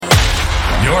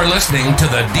You're listening to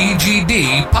the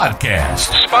DGD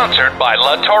podcast, sponsored by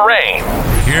La Touraine.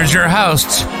 Here's your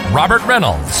hosts, Robert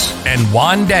Reynolds and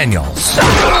Juan Daniels.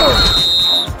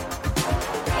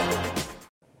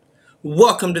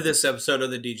 Welcome to this episode of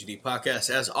the DGD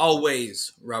podcast. As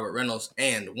always, Robert Reynolds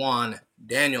and Juan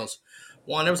Daniels.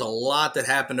 Juan, there was a lot that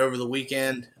happened over the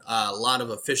weekend. A lot of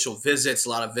official visits,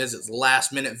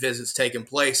 last-minute visits taking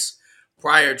place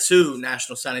prior to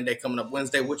National Signing Day coming up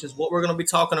Wednesday, which is what we're going to be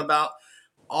talking about.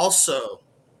 Also,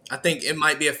 I think it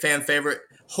might be a fan favorite,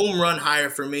 home run hire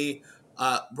for me.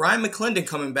 Brian McClendon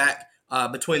coming back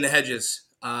between the Hedges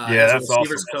as a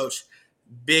receivers coach.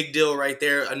 Big deal right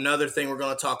there. Another thing we're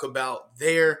going to talk about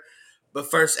there. But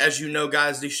first, as you know,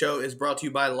 guys, the show is brought to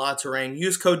you by La Touraine.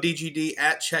 Use code DGD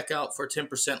at checkout for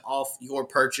 10% off your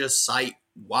purchase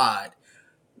site-wide.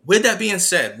 With that being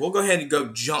said, we'll go ahead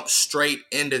and jump straight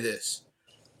into this.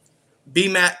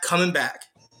 B-Mac coming back.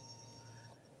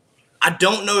 I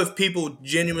don't know if people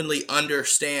genuinely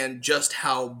understand just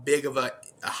how big of a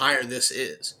hire this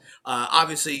is.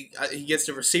 Obviously, he gets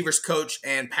the receivers coach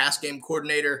and pass game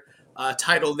coordinator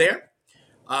title there.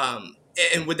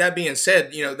 And with that being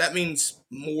said, that means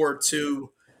more to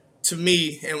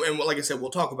me. And like I said, we'll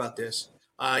talk about this.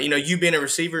 You being a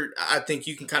receiver, I think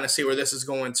you can kind of see where this is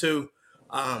going too.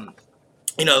 A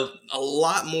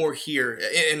lot more here.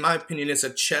 In my opinion, it's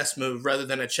a chess move rather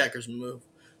than a checkers move.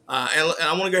 And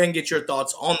I want to go ahead and get your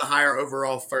thoughts on the hire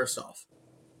overall first off.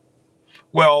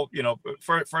 Well,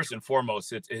 first and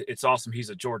foremost, it's awesome. He's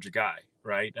a Georgia guy,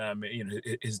 right?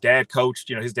 His dad coached.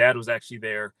 His dad was actually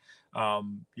there.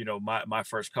 My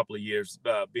first couple of years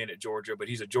being at Georgia, but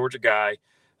he's a Georgia guy.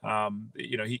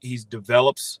 He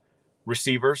develops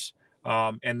receivers,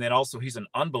 and then also he's an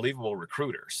unbelievable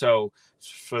recruiter. So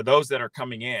for those that are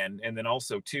coming in, and then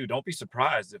also too, don't be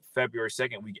surprised if February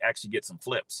 2nd we actually get some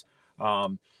flips.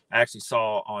 I actually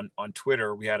saw on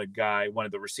Twitter we had a guy, one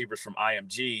of the receivers from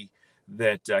IMG.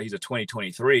 That he's a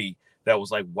 2023 that was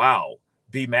like, wow,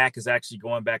 B-Mac is actually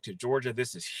going back to Georgia.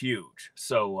 This is huge.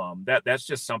 So that's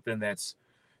just something that's,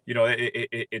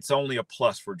 it's only a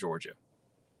plus for Georgia.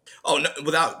 Oh, no,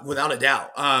 without a doubt.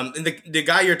 And the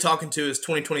guy you're talking to is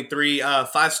 2023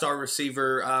 five-star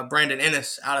receiver Brandon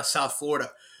Ennis out of South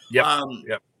Florida.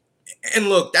 Yep. And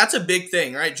look, that's a big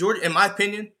thing, right? Georgia, in my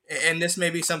opinion, and this may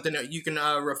be something that you can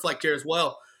reflect here as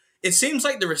well. It seems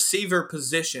like the receiver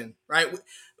position, right?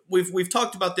 We've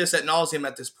talked about this ad nauseum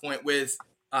at this point with,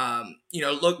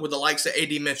 with the likes of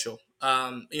A.D. Mitchell,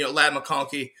 Lad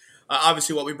McConkey,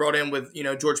 obviously what we brought in with,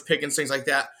 George Pickens, things like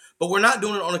that. But we're not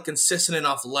doing it on a consistent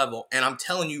enough level. And I'm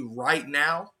telling you right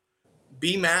now,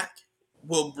 B-Mac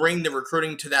will bring the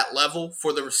recruiting to that level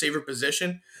for the receiver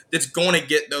position that's going to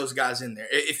get those guys in there.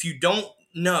 If you don't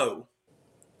know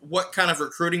what kind of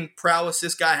recruiting prowess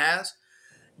this guy has,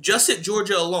 just at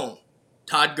Georgia alone,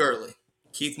 Todd Gurley,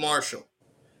 Keith Marshall,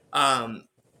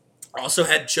 also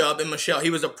had Chubb and Michelle. He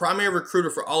was a primary recruiter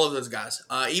for all of those guys.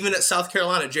 Even at South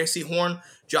Carolina, J.C. Horn,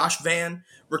 Josh Vann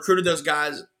recruited those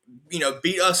guys,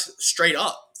 beat us straight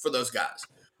up for those guys.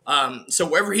 So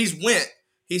wherever he's went,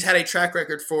 he's had a track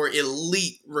record for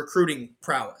elite recruiting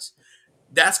prowess.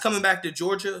 That's coming back to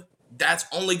Georgia. That's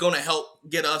only going to help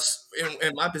get us,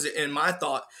 in my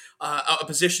thought, a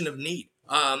position of need.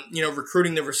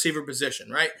 Recruiting the receiver position,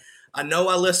 right? I know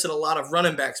I listed a lot of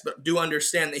running backs, but do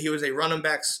understand that he was a running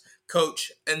backs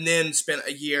coach and then spent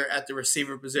a year at the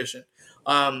receiver position.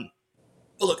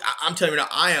 Look, I'm telling you now,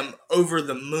 I am over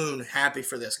the moon happy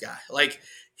for this guy. Like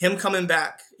him coming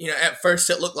back, at first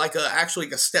it looked like actually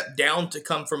a step down to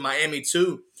come from Miami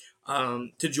to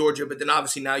Georgia, but then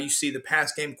obviously now you see the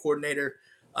pass game coordinator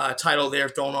title there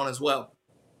thrown on as well.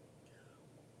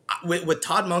 With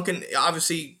Todd Monken,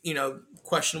 obviously,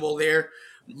 questionable there.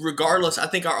 Regardless, I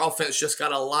think our offense just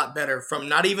got a lot better from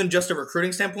not even just a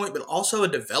recruiting standpoint, but also a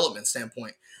development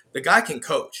standpoint. The guy can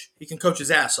coach. He can coach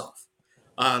his ass off.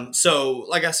 So,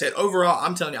 like I said, overall,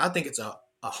 I'm telling you, I think it's a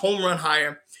home run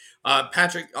hire.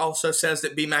 Patrick also says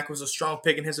that B-Mac was a strong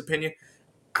pick in his opinion.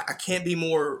 I can't be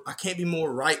more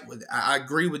right with it. I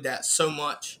agree with that so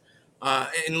much.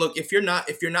 And look, if you're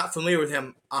not familiar with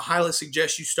him, I highly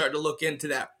suggest you start to look into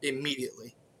that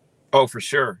immediately. Oh, for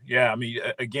sure. Yeah. I mean,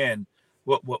 again,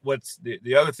 what's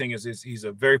the other thing is he's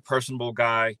a very personable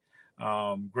guy,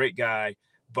 great guy,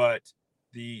 but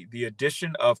the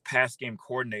addition of pass game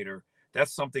coordinator,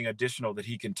 that's something additional that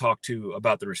he can talk to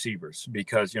about the receivers,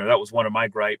 because, that was one of my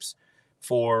gripes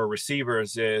for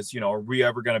receivers is, are we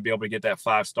ever going to be able to get that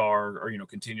 5-star or,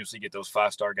 continuously get those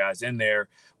 5-star guys in there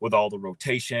with all the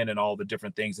rotation and all the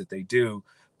different things that they do.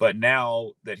 But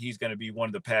now that he's going to be one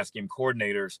of the pass game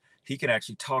coordinators, he can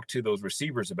actually talk to those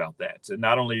receivers about that. So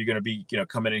not only are you going to be,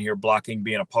 coming in here blocking,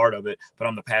 being a part of it, but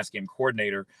I'm the pass game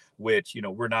coordinator, which,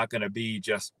 we're not going to be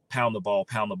just pound the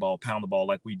ball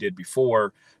like we did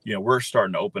before. We're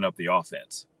starting to open up the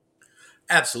offense.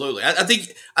 Absolutely. I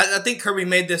think Kirby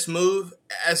made this move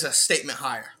as a statement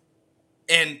hire.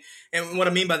 And what I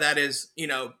mean by that is,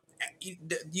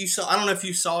 you saw, I don't know if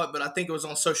you saw it, but I think it was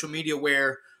on social media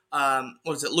where,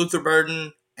 was it Luther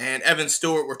Burden and Evan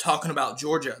Stewart were talking about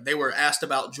Georgia. They were asked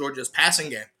about Georgia's passing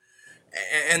game.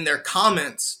 And their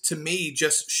comments to me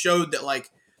just showed that like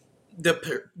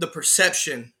the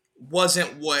perception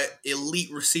wasn't what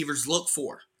elite receivers look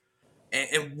for.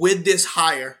 And with this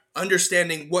hire,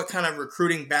 understanding what kind of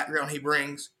recruiting background he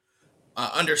brings,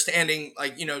 understanding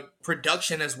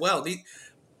production as well.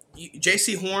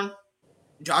 J.C. Horn,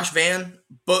 Josh Van,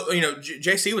 but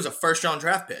J.C. was a first-round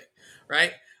draft pick,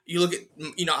 right? You look at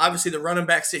obviously the running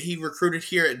backs that he recruited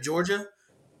here at Georgia,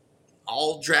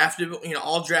 all drafted,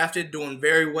 doing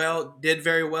very well, did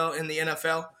very well in the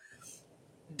NFL.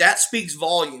 That speaks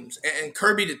volumes. And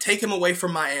Kirby, to take him away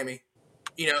from Miami,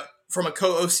 from a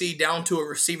co-OC down to a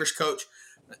receivers coach,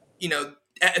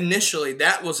 initially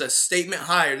that was a statement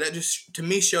hire. That just, to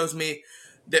me, shows me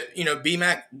that,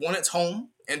 BMAC, one, it's home,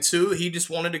 and two, he just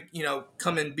wanted to,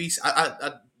 come and be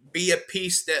a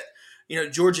piece that,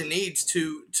 Georgia needs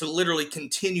to literally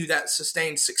continue that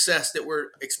sustained success that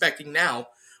we're expecting now,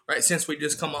 right, since we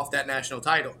just come off that national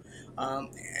title.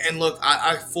 And look,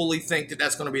 I fully think that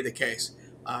that's going to be the case.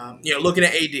 Looking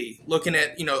at AD, looking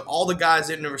at, all the guys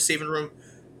in the receiving room,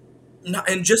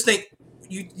 and just think,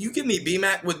 you give me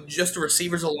BMAC with just the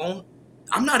receivers alone,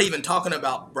 I'm not even talking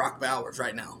about Brock Bowers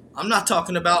right now. I'm not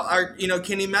talking about our,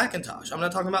 Kenny McIntosh. I'm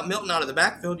not talking about Milton out of the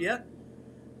backfield yet.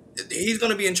 He's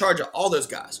going to be in charge of all those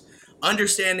guys.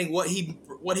 Understanding what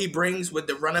he brings with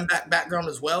the running back background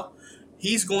as well,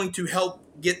 he's going to help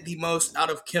get the most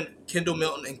out of Kendall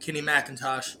Milton and Kenny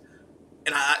McIntosh.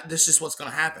 And this is what's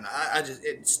going to happen.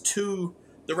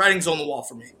 The writing's on the wall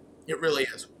for me. It really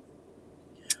is.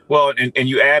 Well, and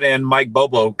you add in Mike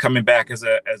Bobo coming back as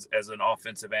an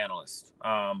offensive analyst.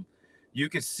 You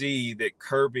could see that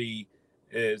Kirby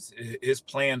his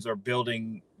plans are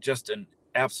building just an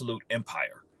absolute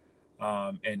empire.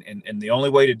 And the only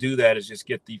way to do that is just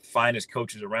get the finest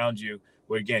coaches around you.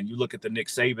 Where again, you look at the Nick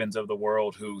Sabans of the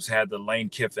world, who's had the Lane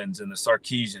Kiffins and the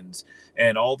Sarkisians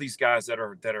and all these guys that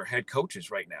are head coaches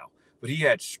right now. But he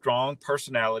had strong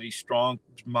personality,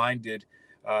 strong-minded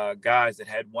guys that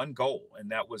had one goal, and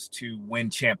that was to win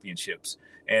championships.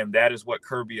 And that is what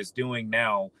Kirby is doing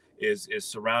now, is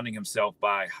surrounding himself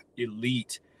by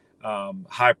elite,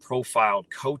 high-profile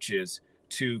coaches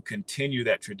to continue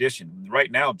that tradition.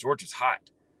 Right now, Georgia's hot.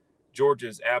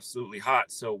 Georgia's absolutely hot.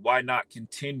 So why not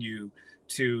continue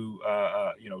to,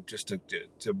 just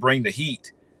to bring the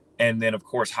heat, and then, of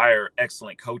course, hire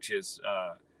excellent coaches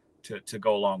to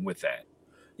go along with that.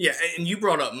 Yeah, and you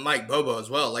brought up Mike Bobo as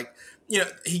well. Like,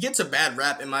 he gets a bad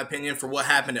rap, in my opinion, for what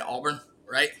happened at Auburn,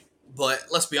 right? But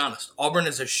let's be honest, Auburn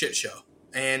is a shit show.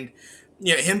 And,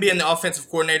 him being the offensive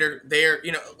coordinator there,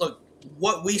 look,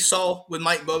 what we saw with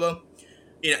Mike Bobo,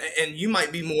 and you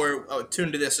might be more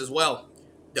tuned to this as well,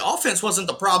 the offense wasn't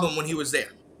the problem when he was there.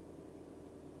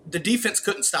 The defense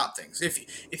couldn't stop things.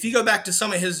 If you go back to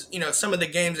some of his, some of the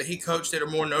games that he coached that are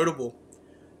more notable,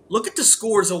 look at the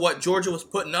scores of what Georgia was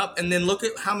putting up, and then look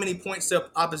at how many points the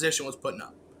opposition was putting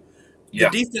up. Yeah.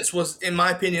 The defense was, in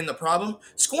my opinion, the problem.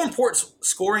 Scoring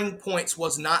points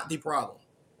was not the problem.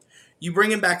 You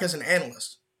bring him back as an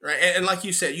analyst, right? And like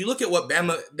you said, you look at what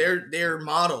Bama, their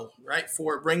model, right,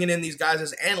 for bringing in these guys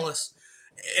as analysts,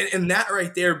 and that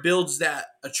right there builds that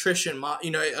attrition.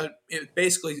 It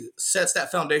basically sets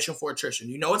that foundation for attrition.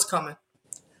 You know it's coming.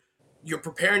 You're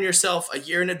preparing yourself a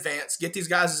year in advance. Get these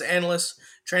guys as analysts,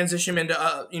 transition them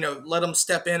into, let them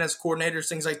step in as coordinators,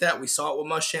 things like that. We saw it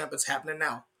with Muschamp. It's happening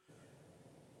now.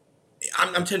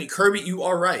 I'm telling you, Kirby, you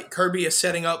are right. Kirby is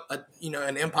setting up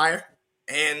an empire,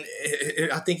 and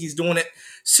I think he's doing it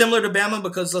similar to Bama,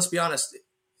 because let's be honest,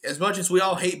 as much as we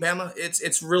all hate Bama,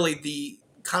 it's really the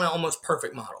kind of almost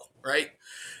perfect model, right?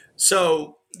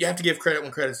 So you have to give credit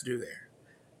when credit's due there.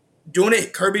 Doing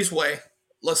it Kirby's way.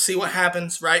 Let's see what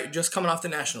happens, right? Just coming off the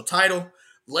national title.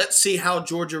 Let's see how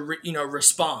Georgia,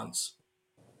 responds.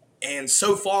 And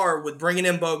so far, with bringing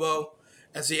in Bobo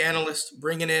as the analyst,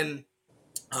 bringing in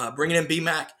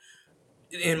BMAC,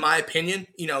 in my opinion,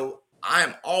 I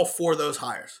am all for those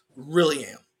hires. Really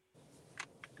am.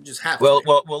 Just happy.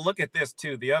 Well, look at this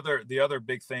too. The other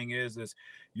big thing is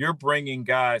you're bringing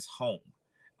guys home,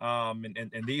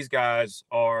 and these guys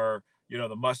are, the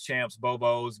Muschamps,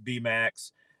 Bobos,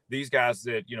 BMACs. these guys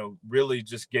that, really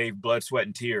just gave blood, sweat,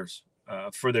 and tears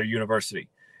for their university.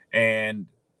 And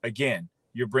again,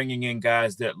 you're bringing in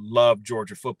guys that love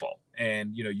Georgia football.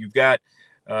 And, you've got,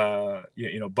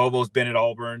 Bobo's been at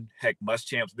Auburn. Heck,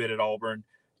 Muschamp's been at Auburn.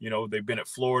 They've been at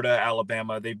Florida,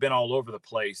 Alabama. They've been all over the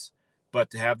place. But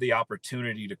to have the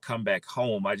opportunity to come back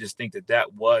home, I just think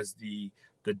that was the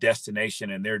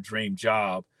destination, and their dream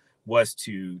job was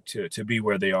to be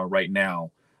where they are right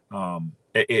now.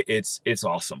 It's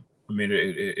awesome. I mean,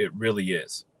 it really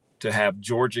is, to have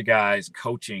Georgia guys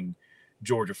coaching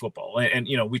Georgia football. And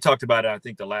we talked about it, I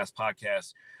think, the last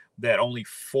podcast, that only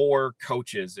 4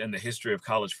 coaches in the history of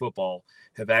college football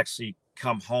have actually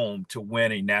come home to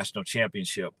win a national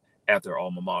championship at their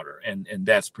alma mater. And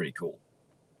that's pretty cool.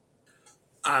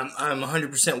 I'm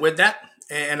 100% with that,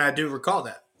 and I do recall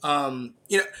that.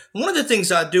 One of the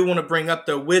things I do want to bring up,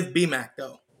 though, with BMAC,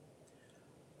 though,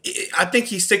 I think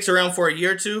he sticks around for a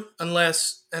year or two,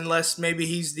 unless maybe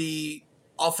he's the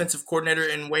offensive coordinator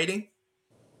in waiting,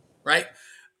 right?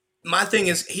 My thing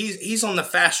is he's on the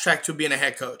fast track to being a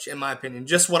head coach, in my opinion.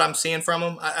 Just what I'm seeing from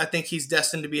him, I think he's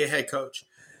destined to be a head coach.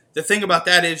 The thing about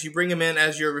that is you bring him in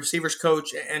as your receivers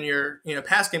coach and your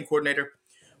pass game coordinator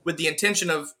with the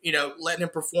intention of letting him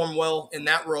perform well in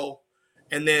that role,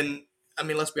 and then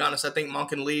let's be honest, I think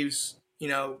Monken leaves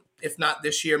if not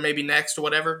this year, maybe next or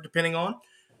whatever, depending on.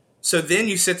 So then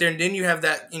you sit there and then you have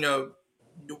that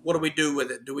what do we do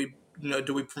with it? Do we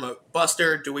promote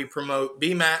Buster? Do we promote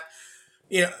BMAC?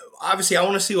 Obviously, I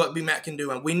want to see what BMAC can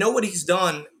do. And we know what he's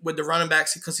done with the running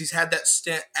backs because he's had that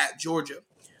stint at Georgia.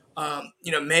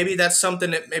 Maybe that's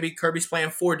something that maybe Kirby's playing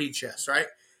 4D chess, right?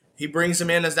 He brings him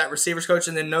in as that receivers coach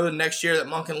and then know the next year that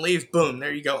Monken leaves, boom,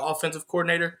 there you go. Offensive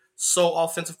coordinator, sole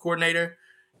offensive coordinator,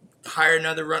 hire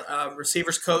another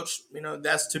receivers coach.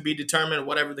 That's to be determined,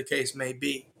 whatever the case may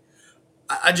be.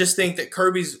 I just think that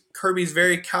Kirby's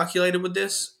very calculated with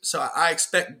this. So I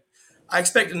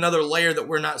expect another layer that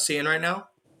we're not seeing right now.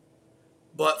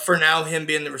 But for now, him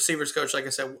being the receivers coach, like I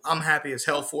said, I'm happy as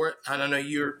hell for it. And I know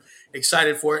you're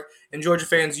excited for it. And Georgia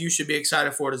fans, you should be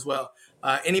excited for it as well.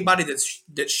 Anybody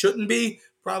that shouldn't be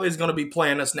probably is going to be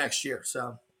playing us next year.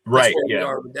 So right, where yeah. we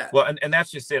are with that. Well, and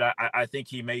that's just it. I think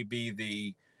he may be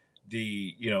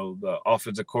the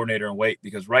offensive coordinator in wait,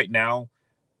 because right now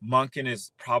Monken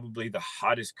is probably the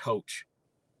hottest coach,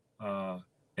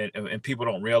 and people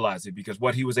don't realize it, because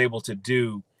what he was able to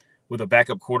do with a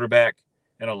backup quarterback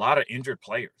and a lot of injured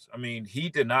players. I mean, he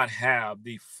did not have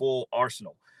the full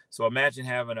arsenal. So imagine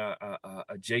having a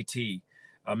JT,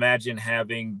 imagine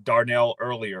having Darnell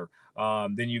earlier.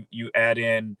 Then you add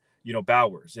in,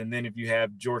 Bowers. And then if you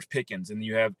have George Pickens, and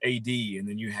you have AD, and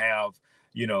then you have,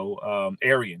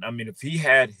 Arian. I mean, if he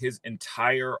had his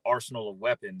entire arsenal of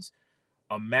weapons,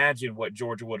 imagine what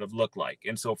Georgia would have looked like.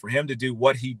 And so for him to do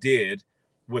what he did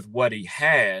with what he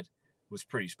had was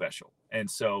pretty special. And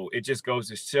so it just goes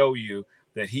to show you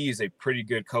that he is a pretty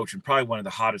good coach, and probably one of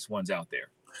the hottest ones out there.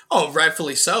 Oh,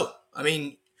 rightfully so. I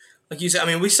mean, like you said,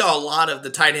 we saw a lot of the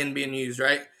tight end being used,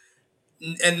 right?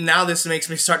 And now this makes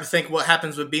me start to think what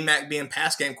happens with BMAC being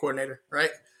pass game coordinator,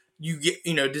 right? You get,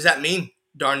 does that mean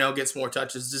Darnell gets more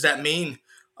touches? Does that mean,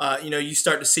 you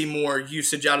start to see more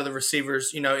usage out of the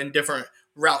receivers, in different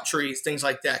route trees, things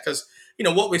like that? Because,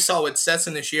 what we saw with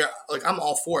Stetson this year, like, I'm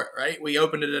all for it, right? We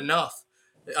opened it enough,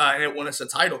 and it won us a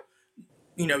title.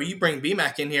 You bring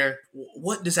BMAC in here,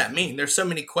 what does that mean? There's so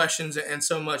many questions and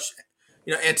so much,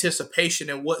 anticipation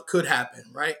and what could happen,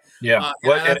 right? Yeah.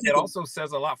 And it also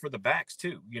says a lot for the backs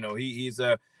too. He's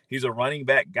a running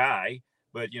back guy,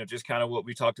 but just kind of what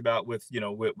we talked about with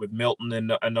with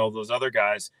Milton and all those other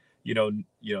guys.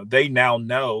 They now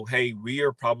know, hey, we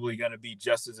are probably going to be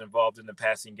just as involved in the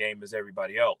passing game as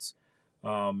everybody else,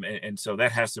 and so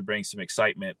that has to bring some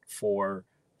excitement for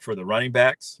the running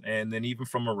backs, and then even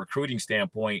from a recruiting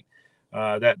standpoint,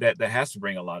 that has to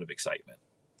bring a lot of excitement.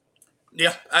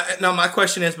 Yeah. Now, my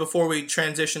question is, before we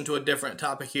transition to a different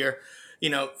topic here,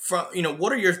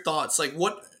 what are your thoughts? Like,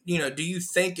 what do you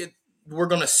think we're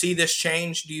going to see this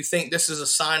change? Do you think this is a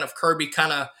sign of Kirby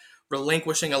kind of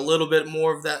relinquishing a little bit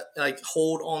more of that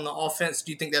hold on the offense?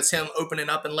 Do you think that's him opening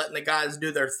up and letting the guys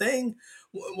do their thing?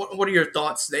 What are your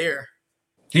thoughts there?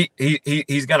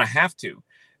 He's going to have to.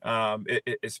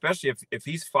 Especially if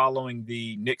he's following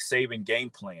the Nick Saban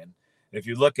game plan. If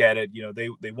you look at it,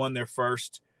 they won their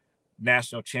first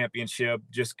national championship,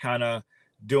 just kind of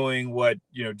doing what,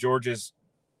 Georgia's,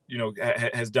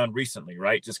 has done recently,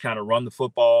 right? Just kind of run the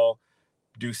football,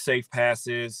 do safe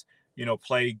passes,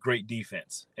 play great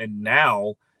defense. And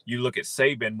now you look at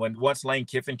Saban, once Lane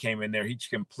Kiffin came in there, he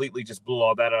completely just blew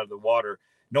all that out of the water.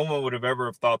 No one would have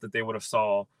ever thought that they would have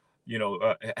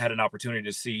had an opportunity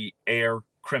to see air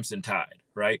Crimson Tide,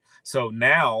 right? So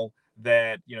now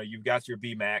that, you've got your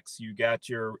B-Max, you got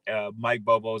your Mike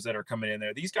Bobos that are coming in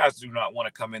there. These guys do not want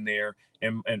to come in there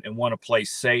and want to play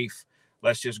safe.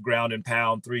 Let's just ground and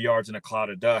pound 3 yards in a cloud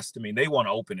of dust. I mean, they want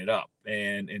to open it up,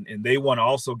 and they want to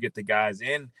also get the guys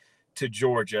in to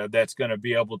Georgia that's going to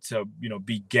be able to,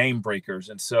 be game breakers.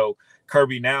 And so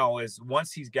Kirby now is,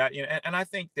 once he's got, and I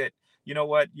think that, you know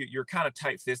what, you're kind of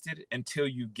tight-fisted until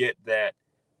you get that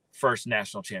first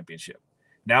national championship.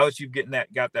 Now that you've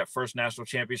got that first national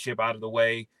championship out of the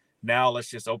way, now let's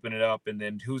just open it up. And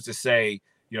then who's to say,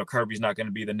 Kirby's not going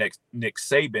to be the next Nick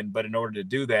Saban, but in order to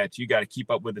do that, you got to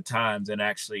keep up with the times and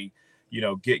actually,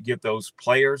 get those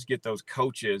players, get those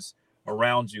coaches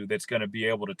around you that's going to be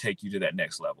able to take you to that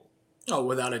next level. Oh,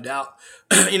 without a doubt.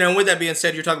 And with that being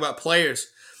said, you're talking about players.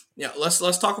 Yeah,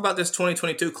 let's talk about this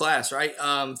 2022 class, right?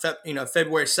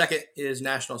 February 2nd is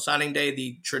National Signing Day,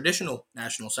 the traditional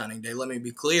National Signing Day. Let me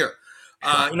be clear.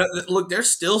 Look, there's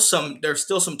still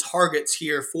some targets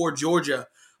here for Georgia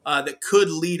that could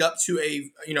lead up to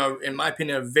in my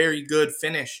opinion, a very good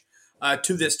finish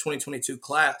to this 2022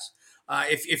 class.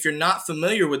 If you're not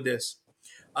familiar with this,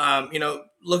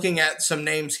 looking at some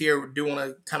names here, do want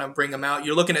to kind of bring them out.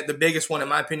 You're looking at the biggest one, in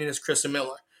my opinion, is Kristen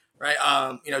Miller, right?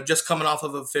 Just coming off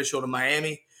of official to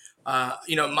Miami.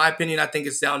 In my opinion, I think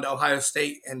it's down to Ohio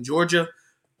State and Georgia.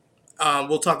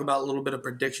 We'll talk about a little bit of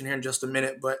prediction here in just a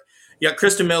minute, but yeah,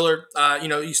 Kristen Miller.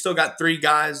 You still got three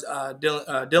guys: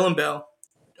 Dylan Bell,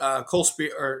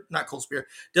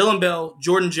 Dylan Bell,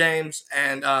 Jordan James,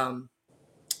 and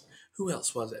who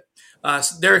else was it?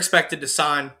 So they're expected to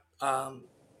sign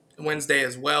Wednesday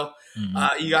as well.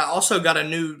 Mm-hmm. You also got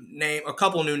a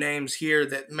couple new names here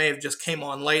that may have just came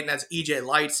on late, and that's EJ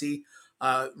Lightsey,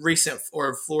 recent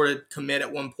or Florida commit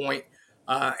at one point,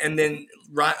 and then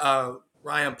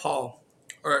Andrew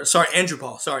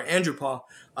Paul,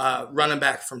 running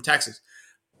back from Texas.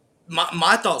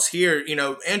 My thoughts here,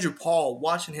 Andrew Paul,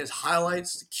 watching his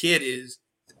highlights, the kid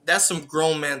that's some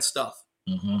grown man stuff.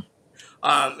 Mm-hmm.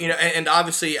 And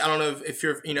obviously, I don't know if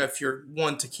you're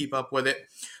one to keep up with it.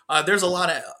 There's a lot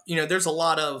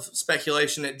of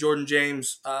speculation that Jordan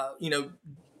James,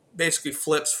 basically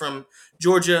flips from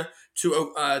Georgia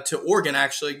to Oregon,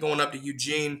 actually going up to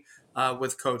Eugene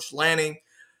with Coach Lanning.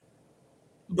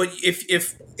 But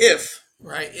if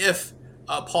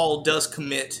Paul does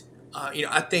commit,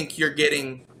 I think you're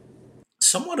getting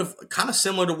somewhat of kind of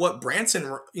similar to what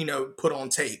Branson, put on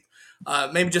tape.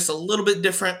 Maybe just a little bit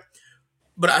different,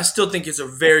 but I still think it's a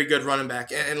very good running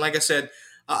back. And like I said,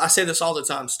 I say this all the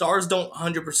time: stars don't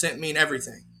 100% mean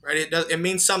everything, right? It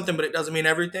means something, but it doesn't mean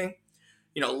everything.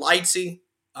 Lightsey,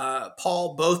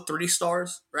 Paul, both 3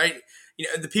 stars, right?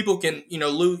 The people can,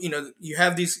 lose. You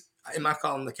have these. I might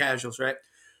call them the casuals, right?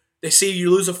 They see you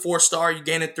lose a 4-star, you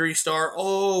gain a 3-star.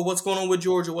 Oh, what's going on with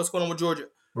Georgia? What's going on with Georgia?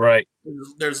 Right.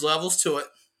 There's levels to it,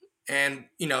 and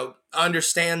I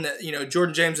understand that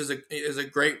Jordan James is a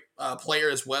great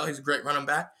player as well. He's a great running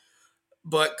back,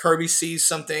 but Kirby sees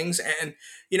some things, and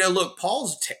look,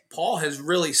 Paul has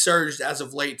really surged as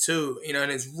of late too.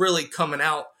 And is really coming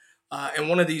out, and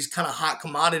one of these kind of hot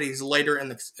commodities later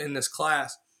in this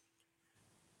class.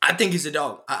 I think he's a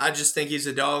dog. I just think he's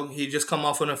a dog. He just come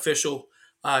off an official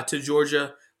to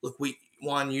Georgia. Look,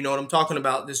 Juan, you know what I'm talking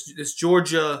about. This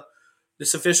Georgia,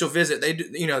 this official visit,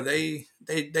 they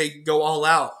go all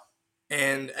out,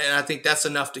 and I think that's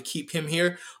enough to keep him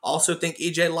here. Also think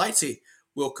EJ Lightsey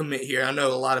will commit here. I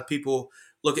know a lot of people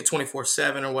look at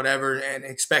 24/7 or whatever and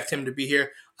expect him to be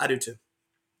here. I do too.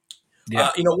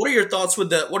 Yeah. What are your thoughts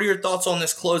on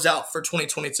this closeout for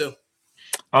 2022?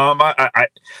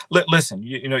 Listen,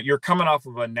 you're coming off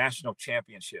of a national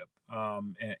championship,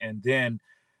 and then,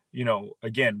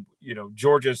 again,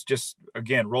 Georgia's just,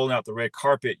 again, rolling out the red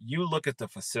carpet. You look at the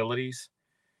facilities,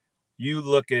 you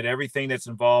look at everything that's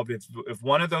involved. If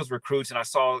one of those recruits, and I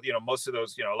saw, most of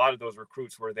those, a lot of those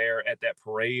recruits were there at that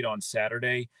parade on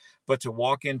Saturday, but to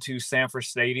walk into Sanford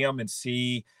Stadium and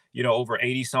see, over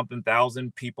 80 something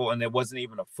thousand people, and it wasn't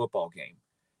even a football game,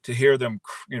 to hear them,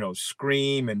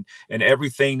 scream and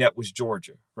everything that was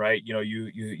Georgia, right?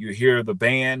 You hear the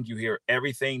band, you hear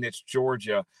everything that's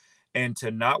Georgia, and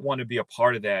to not want to be a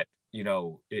part of that,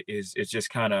 it's just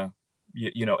kind of,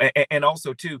 and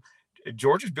also too,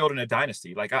 Georgia's building a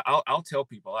dynasty. Like I'll tell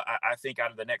people, I think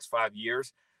out of the next 5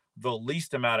 years, the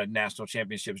least amount of national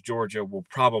championships Georgia will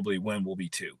probably win will be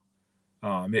 2.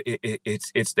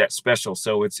 It's that special.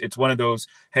 So it's one of those,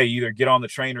 hey, either get on the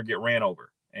train or get ran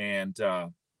over. And,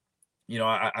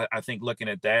 I think looking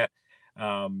at that,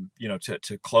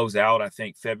 to close out, I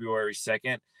think February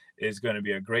 2nd is going to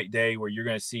be a great day where you're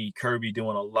going to see Kirby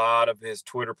doing a lot of his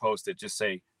Twitter posts that just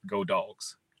say, "Go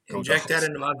Dogs." Go Inject that Dogs.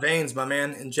 into my veins, my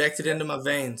man. Inject it into my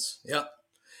veins. Yep.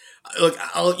 Look,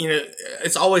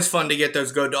 it's always fun to get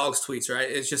those Go Dogs tweets, right?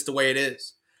 It's just the way it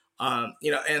is.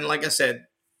 And like I said,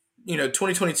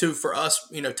 2022 for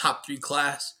us, top 3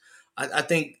 class. I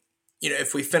think,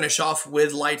 if we finish off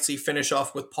with Lightsey, finish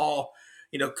off with Paul,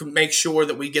 make sure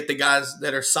that we get the guys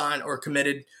that are signed or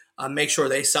committed, make sure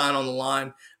they sign on the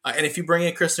line. And if you bring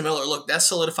in Kristen Miller, look, that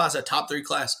solidifies a top 3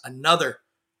 class, another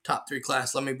top 3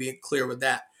 class. Let me be clear with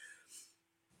that.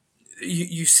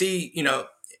 You see,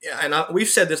 we've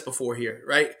said this before here,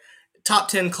 right? Top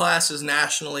 10 classes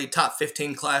nationally, top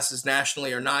 15 classes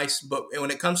nationally are nice, but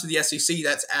when it comes to the SEC,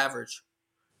 that's average.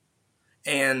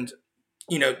 And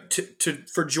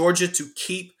for Georgia to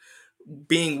keep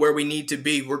being where we need to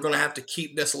be, we're going to have to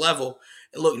keep this level.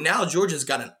 And look, now Georgia's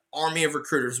got an army of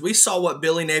recruiters. We saw what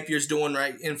Billy Napier's doing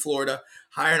right in Florida,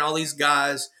 hiring all these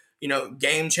guys,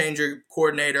 game changer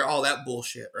coordinator, all that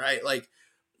bullshit, right? Like,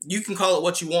 you can call it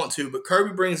what you want to, but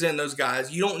Kirby brings in those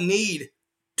guys. You don't need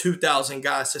 2,000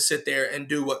 guys to sit there and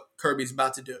do what Kirby's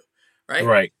about to do, right?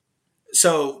 Right.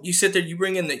 So you sit there, you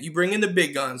bring in the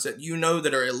big guns that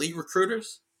that are elite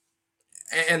recruiters,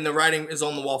 and the writing is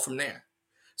on the wall from there.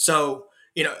 So,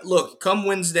 look, come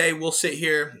Wednesday, we'll sit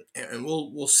here and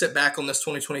we'll sit back on this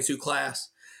 2022 class,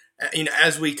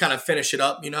 as we kind of finish it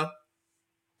up,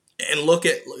 and look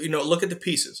at the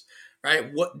pieces, right?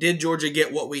 What did Georgia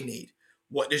get? What we need?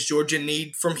 What does Georgia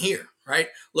need from here, right?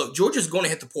 Look, Georgia's going to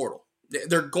hit the portal.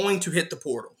 They're going to hit the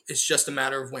portal. It's just a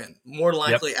matter of when. More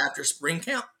likely after spring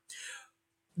camp,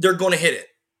 they're going to hit it.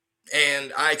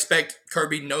 And I expect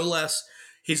Kirby no less.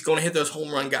 He's going to hit those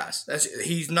home run guys.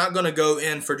 He's not going to go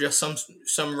in for just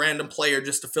some random player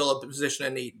just to fill up the position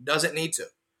of need. Doesn't need to.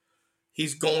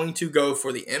 He's going to go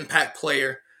for the impact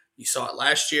player. You saw it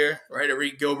last year, right?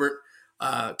 Reed Gilbert,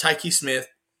 Tyke Smith,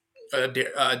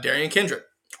 Darian Kendrick.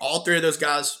 All 3 of those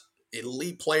guys,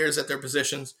 elite players at their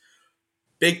positions,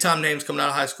 big-time names coming out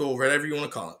of high school, whatever you want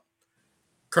to call it.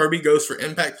 Kirby goes for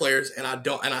impact players, and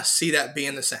I see that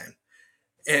being the same.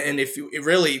 And if it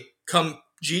really come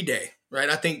G-Day, right?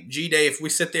 I think G-Day, if we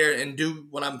sit there and do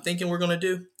what I'm thinking we're going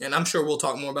to do, and I'm sure we'll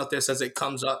talk more about this as it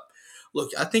comes up. Look,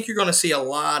 I think you're going to see a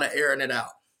lot of airing it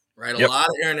out, right? A lot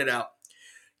of airing it out.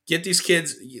 Get these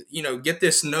kids, get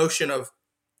this notion of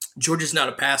Georgia's not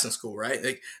a passing school,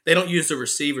 right? They don't use the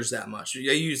receivers that much.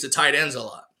 They use the tight ends a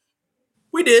lot.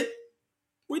 We did.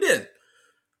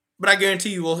 But I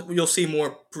guarantee you'll see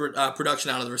more production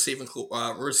out of the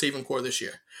receiving core this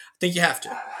year. I think you have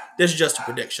to. This is just a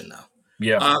prediction, though.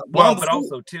 Yeah. But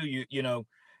also too,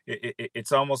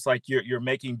 it's almost like you're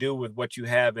making do with what you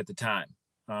have at the time.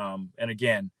 And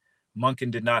again,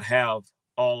 Monken did not have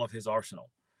all of his arsenal.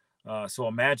 So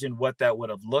imagine what that would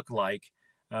have looked like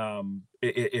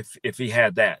if he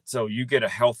had that. So you get a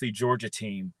healthy Georgia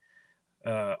team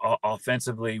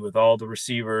offensively with all the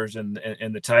receivers and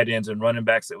the tight ends and running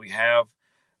backs that we have.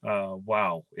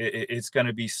 Wow, it's going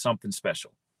to be something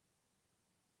special.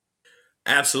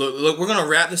 Absolutely. Look, we're going to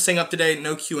wrap this thing up today.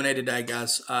 No Q&A today,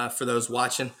 guys, for those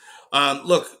watching.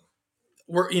 Look,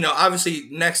 we're obviously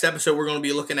next episode we're going to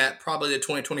be looking at probably the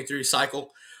 2023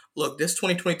 cycle. Look, this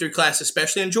 2023 class,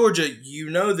 especially in Georgia,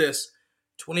 this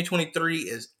 2023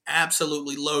 is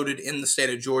absolutely loaded in the state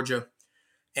of Georgia.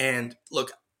 And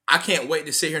look, I can't wait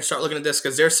to sit here and start looking at this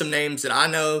because there's some names that I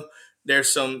know.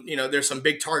 There's some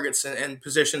big targets and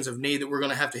positions of need that we're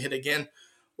going to have to hit again.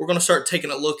 We're going to start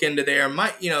taking a look into there.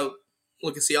 Might,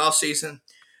 look at the offseason.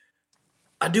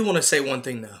 I do want to say one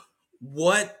thing, though.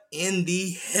 What in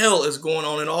the hell is going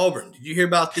on in Auburn? Did you hear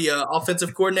about the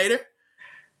offensive coordinator?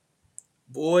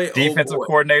 Defensive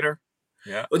coordinator?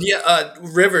 Yeah. Well, yeah,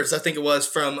 Rivers, I think it was,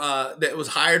 from that was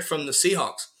hired from the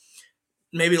Seahawks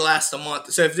maybe last a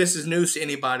month. So if this is news to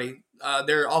anybody,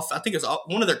 they're off. I think it's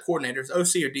one of their coordinators,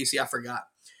 OC or DC, I forgot,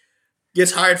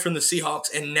 gets hired from the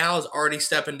Seahawks and now is already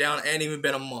stepping down. It ain't even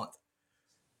been a month.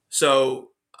 So,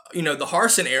 the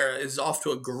Harsin era is off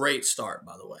to a great start,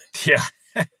 by the way. Yeah.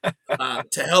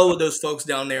 To hell with those folks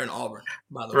down there in Auburn,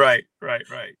 by the way. Right.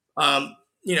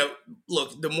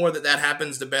 Look, the more that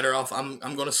happens, the better off I'm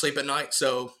going to sleep at night.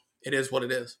 So it is what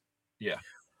it is. Yeah.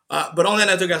 But on that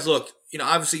note, guys, look,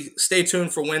 obviously stay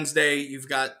tuned for Wednesday. You've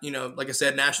got, like I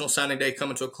said, National Signing Day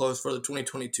coming to a close for the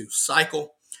 2022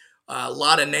 cycle. A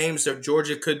lot of names that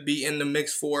Georgia could be in the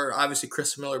mix for. Obviously,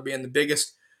 Chris Miller being the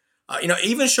biggest.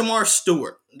 Even Shamar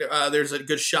Stewart, there's a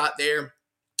good shot there.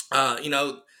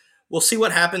 We'll see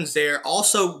what happens there.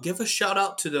 Also, give a shout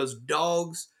out to those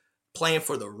Dawgs playing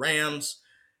for the Rams.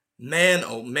 Man,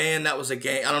 oh man, that was a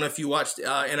game. I don't know if you watched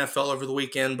NFL over the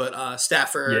weekend, but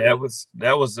Stafford. Yeah,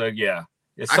 that was yeah.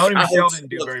 Sony Michel didn't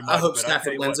do very much. I hope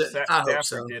Stafford wins it. I hope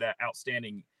so. Stafford did an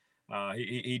outstanding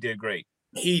He did great.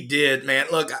 He did, man.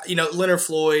 Look, Leonard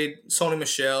Floyd, Sony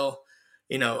Michel,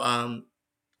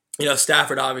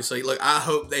 Stafford. Obviously, look, I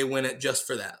hope they win it just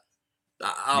for that.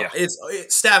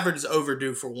 Stafford is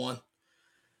overdue for one.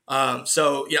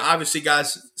 So obviously,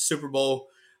 guys, Super Bowl.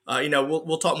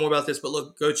 We'll talk more about this, but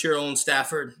look, go cheer on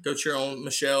Stafford, go cheer on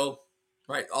Michelle,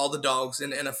 right? All the dogs in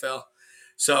the NFL.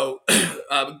 So,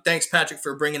 thanks, Patrick,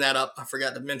 for bringing that up. I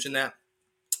forgot to mention that.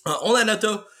 On that note,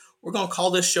 though, we're going to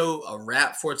call this show a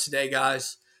wrap for today,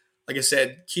 guys. Like I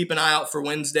said, keep an eye out for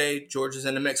Wednesday. Georgia's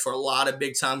in the mix for a lot of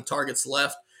big-time targets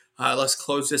left. Let's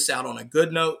close this out on a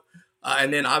good note.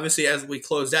 And then, obviously, as we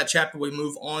close that chapter, we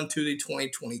move on to the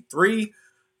 2023.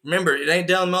 Remember, it ain't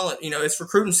Dale Mullen. It's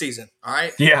recruiting season, all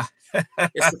right? Yeah.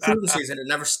 It's recruiting season. It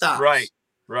never stops.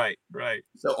 Right.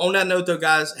 So, on that note, though,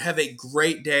 guys, have a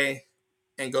great day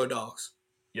and go Dogs.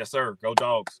 Yes, sir. Go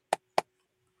Dogs.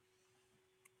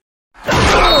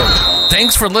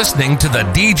 Thanks for listening to the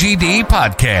DGD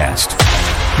Podcast.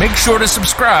 Make sure to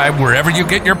subscribe wherever you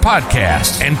get your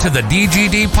podcasts and to the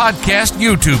DGD Podcast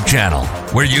YouTube channel,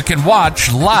 where you can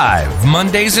watch live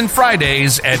Mondays and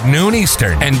Fridays at noon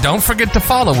Eastern. And don't forget to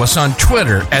follow us on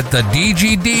Twitter at the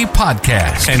DGD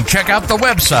Podcast. And check out the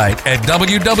website at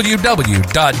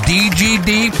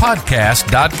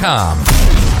www.dgdpodcast.com.